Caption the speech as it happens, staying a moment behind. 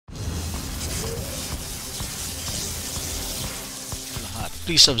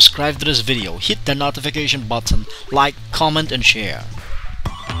please subscribe to this video, hit the notification button, like, comment, and share.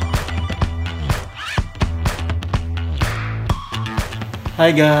 Hi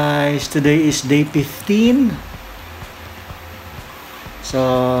guys, today is day 15. So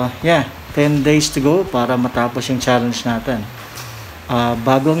yeah, 10 days to go para matapos yung challenge natin.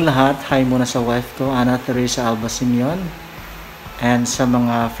 Bago ang lahat, hi muna sa wife ko, Ana Teresa Alba Simeon, and sa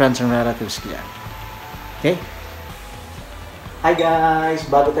mga friends and relatives ko yan. Okay? Hi guys!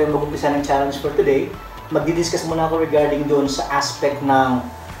 Bago tayo mag-umpisa ng challenge for today, magdi-discuss muna ako regarding doon sa aspect ng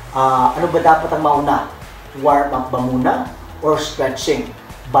ano ba dapat ang mauna? Warm up ba muna? Or stretching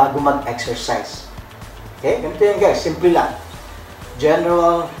bago mag-exercise? Okay? Ganito yan guys, simple lang.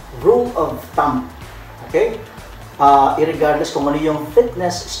 General rule of thumb. Okay? Irregardless kung ano yung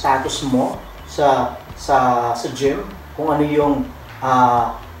fitness status mo sa gym, kung ano yung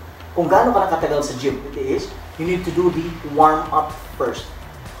kung gaano ka nakatagal sa gym, it is, you need to do the warm up first.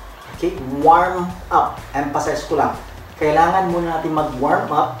 Okay? Warm up. Emphasize ko lang. Kailangan muna natin mag-warm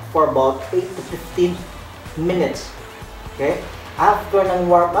up for about 8 to 15 minutes. Okay? After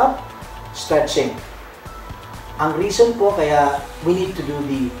ng warm up, stretching. Ang reason po kaya we need to do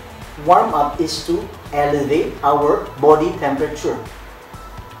the warm up is to elevate our body temperature.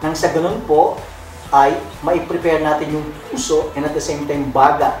 Nang sa ganun po, ay mai-prepare natin yung puso and at the same time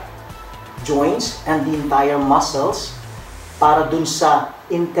baga, joints, and the entire muscles para dun sa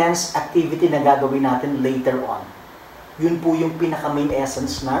intense activity na gagawin natin later on. Yun po yung pinaka-main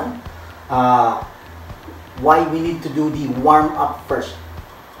essence ng why we need to do the warm-up first.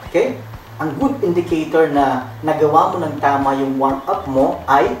 Okay? Ang good indicator na nagawa mo ng tama yung warm-up mo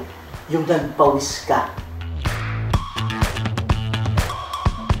ay yung nagpawis ka.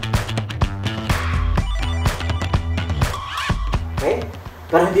 Okay?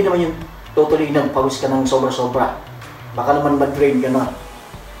 Pero hindi naman yung totally nagpawis ka ng sobra-sobra. Baka naman mag-drain ka na.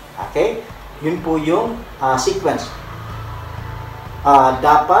 Okay? Yun po yung sequence.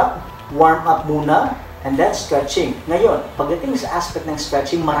 Dapat warm up muna and then stretching. Ngayon, pagdating sa aspect ng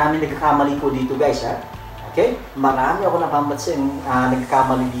stretching, marami nagkakamali po dito guys. Okay? Marami ako napapansin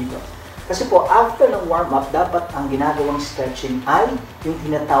nagkakamali dito. Kasi po, after ng warm up, dapat ang ginagawang stretching ay yung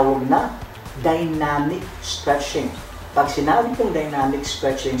tinatawag na dynamic stretching. Pag sinabi pong dynamic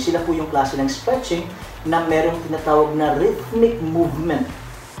stretching, sila po yung klase ng stretching na merong tinatawag na rhythmic movement.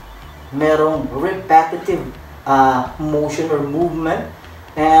 Merong repetitive motion or movement,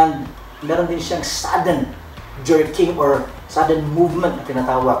 and meron din siyang sudden jerking or sudden movement na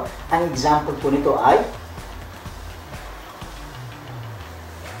tinatawag. Ang example po nito ay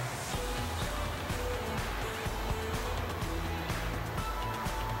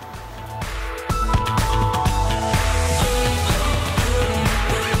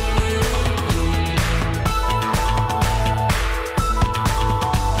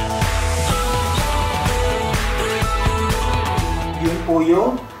po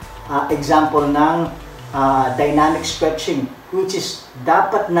yung example ng dynamic stretching, which is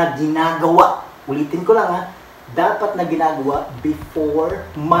dapat na ginagawa, ulitin ko lang dapat na ginagawa before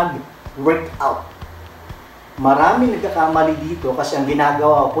mag-workout. Marami nagkakamali dito kasi ang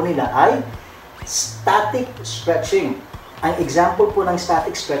ginagawa po nila ay static stretching. Ang example po ng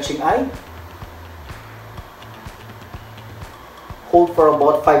static stretching ay hold for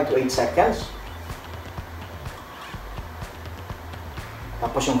about 5 to 8 seconds.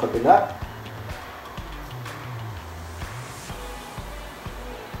 Tapos yung kabila.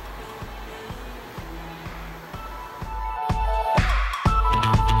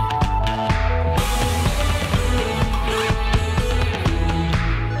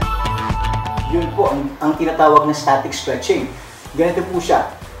 Yun po ang tinatawag na static stretching. Ganito po siya.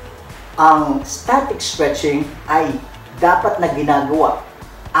 Ang static stretching ay dapat na ginagawa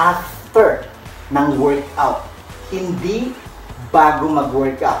after ng workout. Hindi bago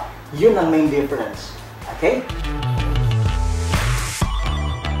mag-workout. Yun ang main difference. Okay?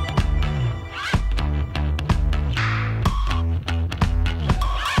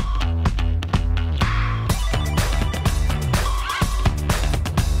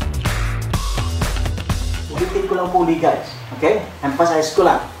 Ulitin ko lang po ulit guys. Okay? Emphasize ko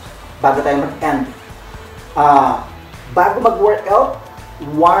lang bago tayo mag-end. Bago mag-workout,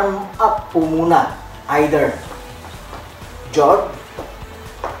 warm up po muna. Either jog,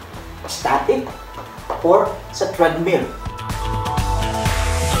 static, or sa treadmill.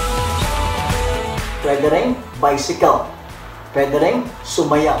 Pwede rin bicycle. Pwede rin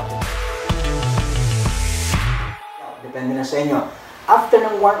sumayaw. Depende na sa inyo. After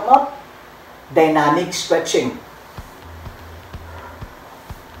ng warm-up, dynamic stretching.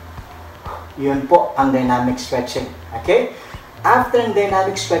 Yun po ang dynamic stretching. Okay? After ng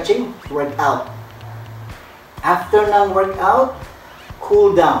dynamic stretching, workout. After ng workout,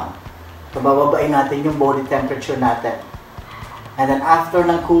 cool down. Pabababain natin yung body temperature natin. And then after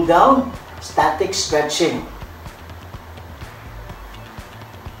ng cool down, static stretching.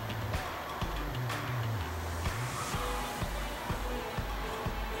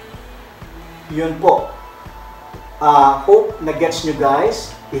 Yun po. Hope na gets nyo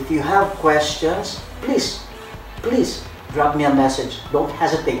guys. If you have questions, please drop me a message. Don't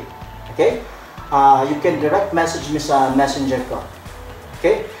hesitate. Okay? You can direct message me sa messenger ko.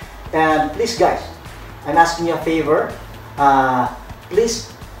 Okay? And please guys, I'm asking you a favor. Please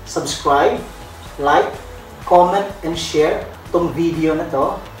subscribe, like, comment, and share tong video na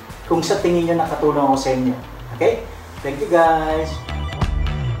to kung sa tingin nyo nakatulong ako sa inyo. Okay? Thank you guys!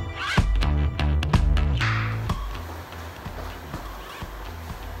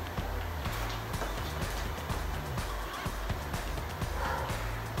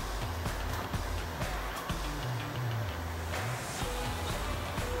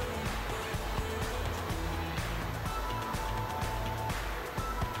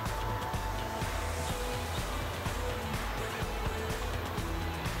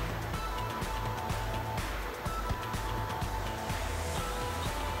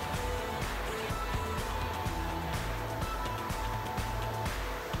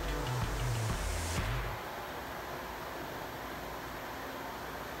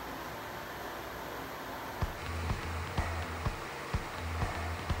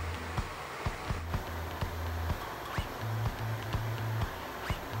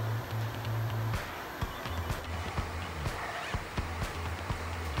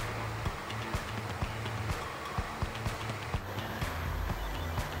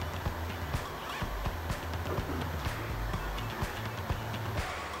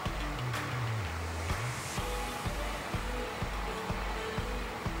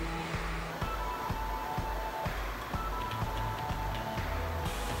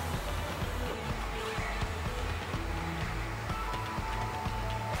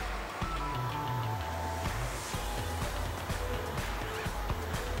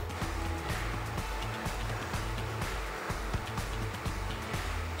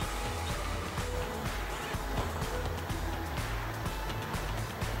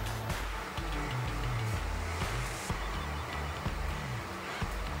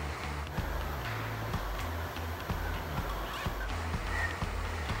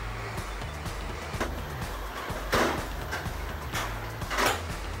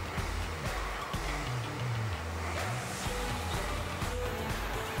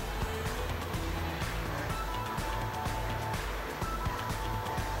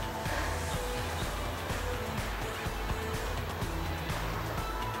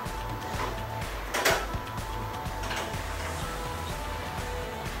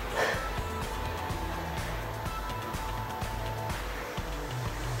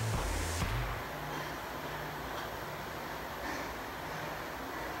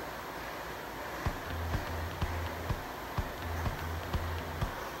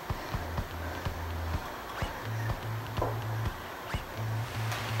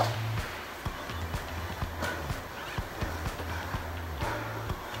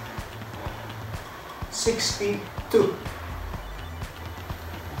 $62.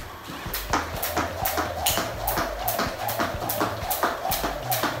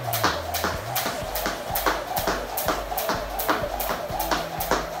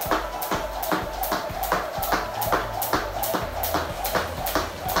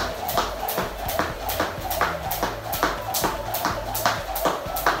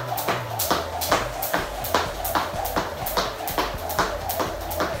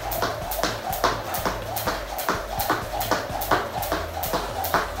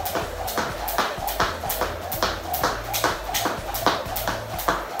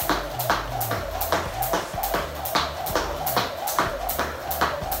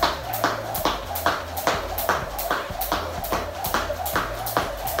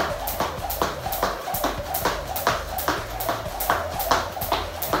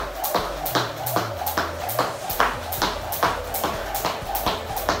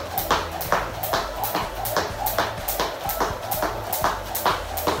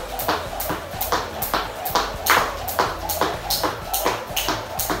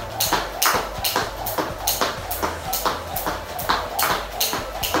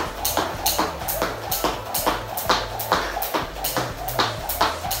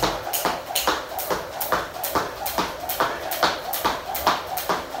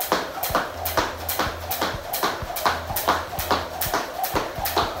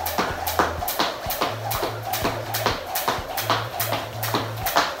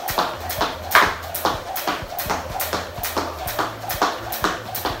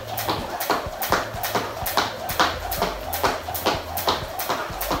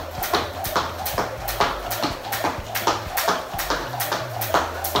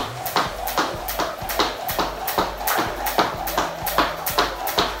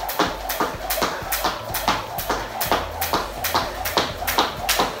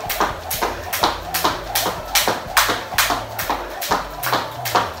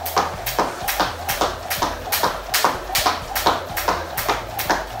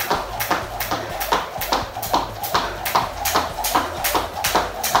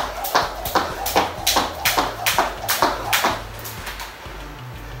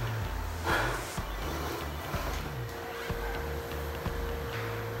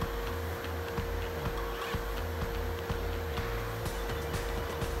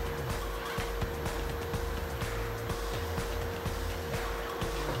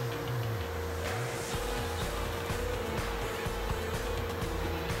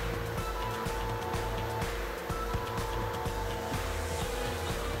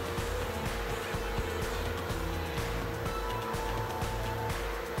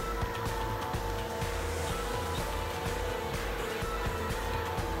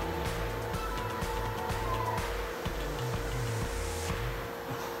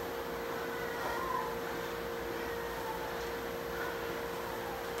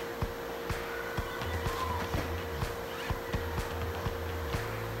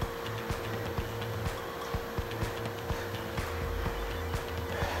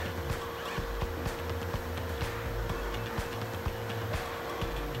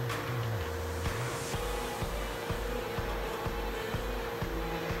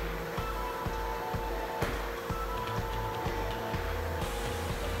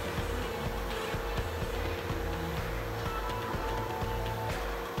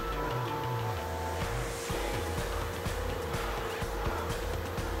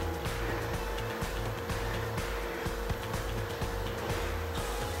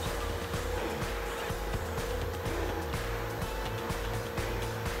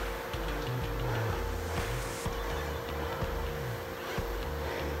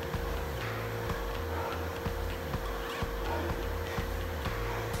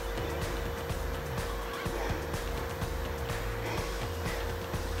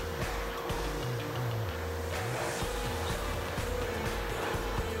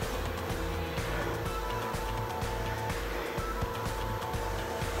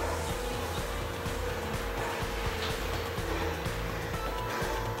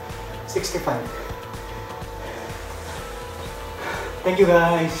 65. Thank you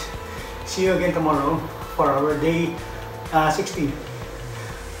guys. See you again tomorrow for our day 16.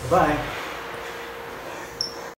 Bye.